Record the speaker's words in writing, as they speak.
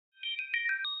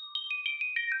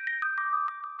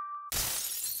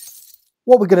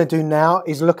What we're going to do now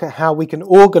is look at how we can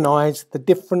organise the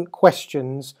different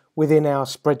questions within our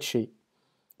spreadsheet.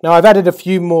 Now I've added a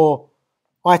few more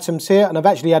items here, and I've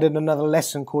actually added another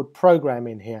lesson called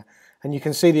programming here, and you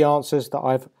can see the answers that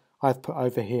I've put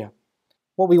over here.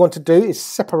 What we want to do is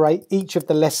separate each of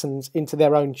the lessons into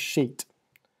their own sheet.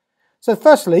 So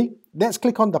firstly, let's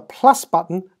click on the plus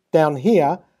button down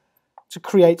here to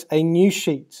create a new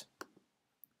sheet.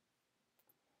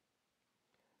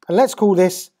 And let's call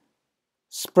this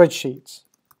spreadsheets.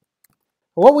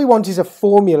 What we want is a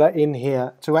formula in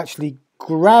here to actually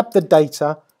grab the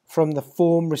data from the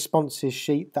form responses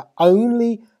sheet that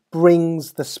only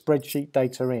brings the spreadsheet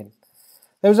data in.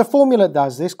 There's a formula that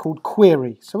does this called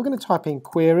query. So we're going to type in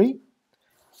query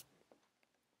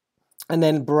and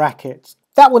then brackets.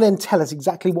 That will then tell us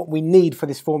exactly what we need for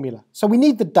this formula. So we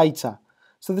need the data.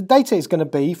 So the data is going to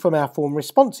be from our form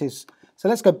responses. So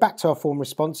let's go back to our form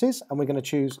responses and we're going to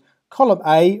choose column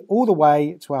A all the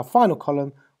way to our final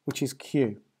column, which is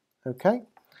Q. Okay?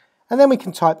 And then we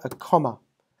can type a comma.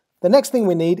 The next thing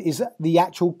we need is the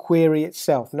actual query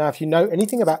itself. Now, if you know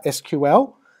anything about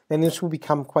SQL, then this will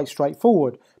become quite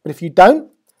straightforward. But if you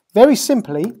don't, very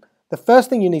simply, the first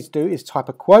thing you need to do is type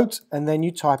a quote and then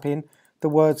you type in the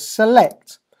word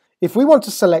select. If we want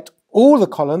to select all the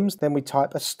columns, then we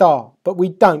type a star, but we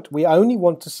don't. We only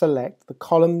want to select the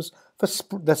columns for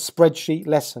the spreadsheet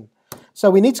lesson. So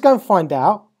we need to go and find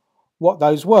out what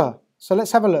those were. So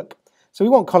let's have a look. So we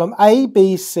want column A,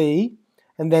 B, C,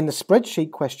 and then the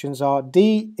spreadsheet questions are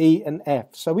D, E, and F.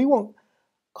 So we want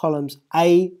columns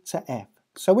A to F.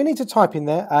 So we need to type in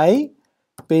there A,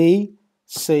 B,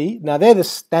 C. Now they're the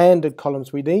standard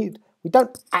columns we need. We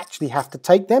don't actually have to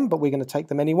take them, but we're going to take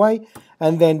them anyway.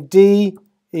 And then D,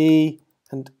 E,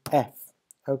 and F.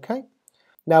 Okay?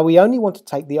 Now we only want to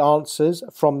take the answers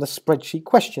from the spreadsheet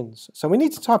questions. So we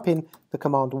need to type in the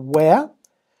command where,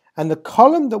 and the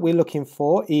column that we're looking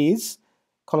for is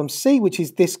column C, which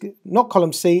is this, not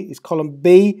column C, it's column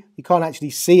B. You can't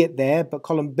actually see it there, but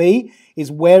column B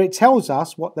is where it tells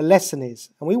us what the lesson is.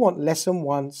 And we want lesson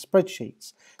 1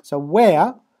 spreadsheets. So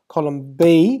where column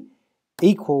B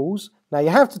equals, now you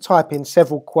have to type in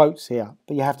several quotes here,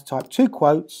 but you have to type 2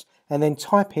 quotes and then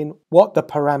type in what the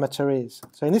parameter is.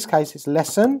 So in this case, it's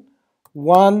lesson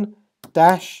 1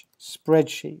 dash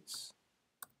spreadsheets.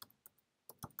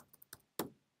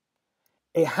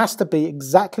 It has to be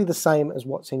exactly the same as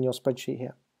what's in your spreadsheet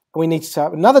here. We need to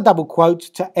type another double quote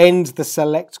to end the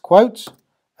select quote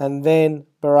and then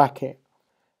bracket.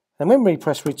 And when we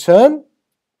press return,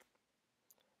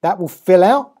 that will fill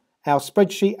out our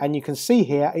spreadsheet, and you can see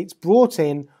here it's brought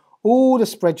in all the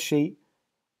spreadsheet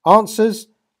answers,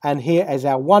 and here is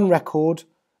our one record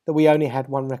that we only had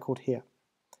one record here.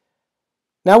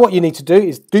 Now what you need to do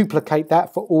is duplicate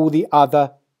that for all the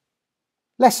other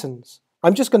lessons.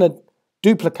 I'm just going to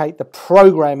duplicate the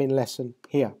programming lesson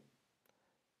here.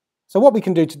 So what we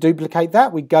can do to duplicate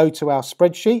that, we go to our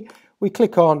spreadsheet, we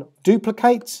click on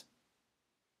duplicate.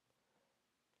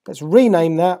 Let's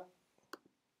rename that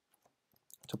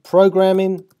to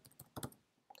programming.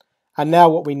 And now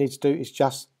what we need to do is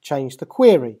just change the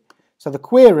query. So the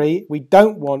query, we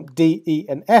don't want D, E,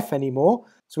 and F anymore.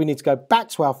 So we need to go back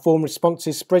to our form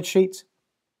responses spreadsheet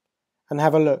and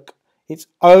have a look. It's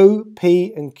O,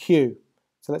 P, and Q.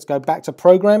 So let's go back to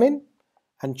programming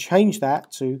and change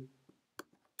that to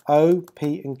O,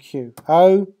 P, and Q.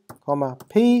 O,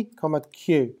 P,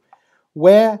 Q.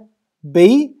 Where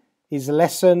B is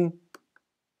lesson,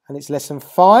 and it's lesson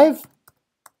 5,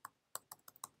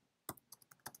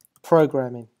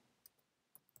 programming.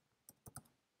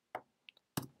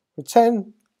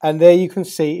 Return, and there you can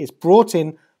see it's brought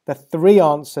in the 3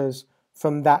 answers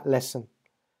from that lesson.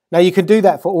 Now you can do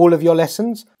that for all of your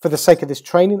lessons. For the sake of this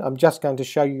training, I'm just going to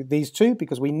show you these 2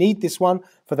 because we need this one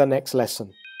for the next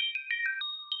lesson.